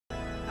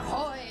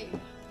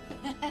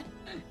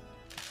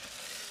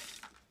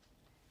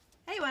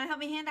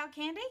me hand out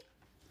candy?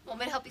 Want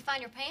me to help you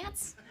find your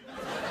pants?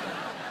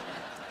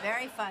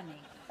 Very funny.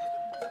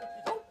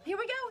 Oh, here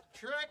we go.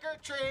 Trick or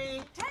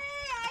treat. Hey,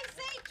 I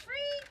say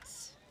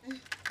treats.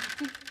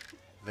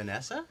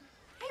 Vanessa?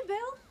 Hey,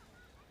 Bill.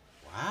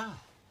 Wow.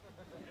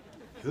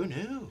 Who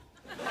knew?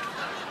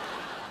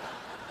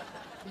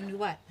 You knew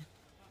what?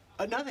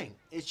 Nothing.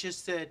 It's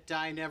just that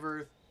I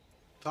never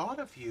thought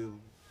of you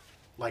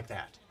like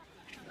that.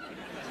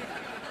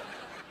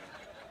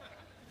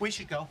 We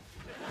should go.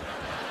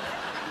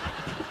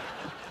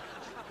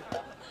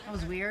 That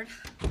was weird.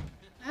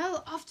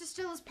 Well, off to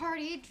Stella's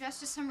party,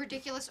 dressed as some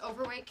ridiculous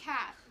overweight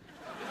cat.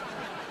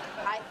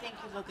 I think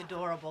you look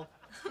adorable.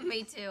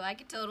 Me too. I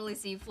could totally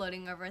see you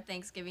floating over a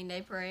Thanksgiving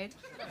Day parade.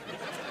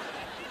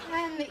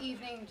 And the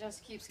evening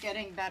just keeps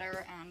getting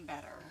better and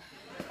better.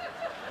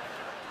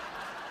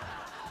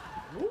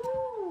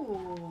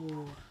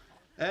 Ooh.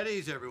 At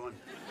ease, everyone.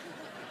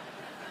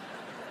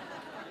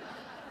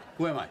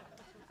 Who am I?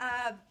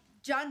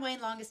 John Wayne,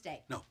 Longest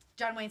Day. No.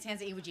 John Wayne,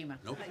 Sansa Iwo Jima.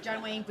 Nope.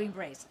 John Wayne, Green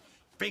Berets.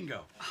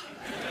 Bingo.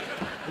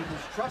 With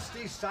his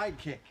trusty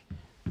sidekick.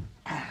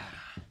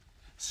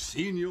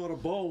 Senor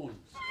Bones.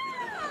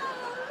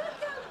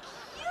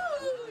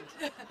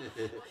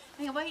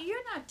 Hey, wait,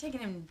 you're not taking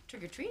him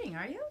trick-or-treating,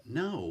 are you?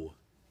 No.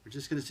 We're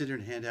just gonna sit here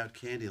and hand out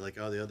candy like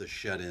all the other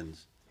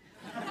shut-ins.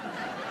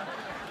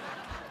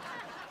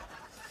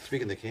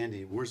 Speaking of the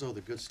candy, where's all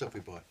the good stuff we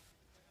bought?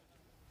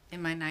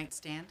 In my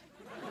nightstand.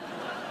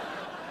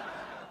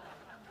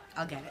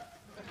 I'll get it.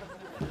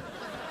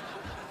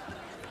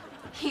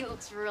 He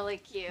looks really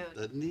cute.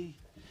 Doesn't he?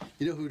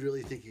 You know who'd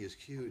really think he is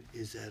cute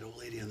is that old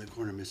lady on the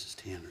corner, Mrs.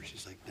 Tanner.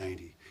 She's like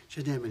 90. She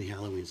doesn't have many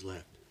Halloweens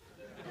left.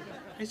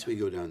 I say we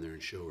go down there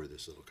and show her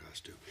this little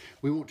costume.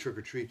 We won't trick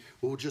or treat.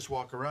 We'll just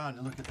walk around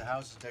and look at the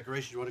houses,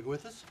 decorations. You want to go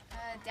with us?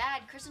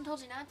 Dad, Kristen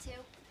told you not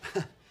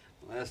to.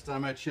 Last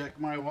time I checked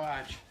my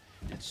watch,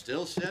 it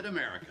still said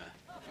America.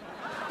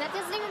 That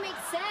doesn't even make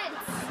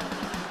sense.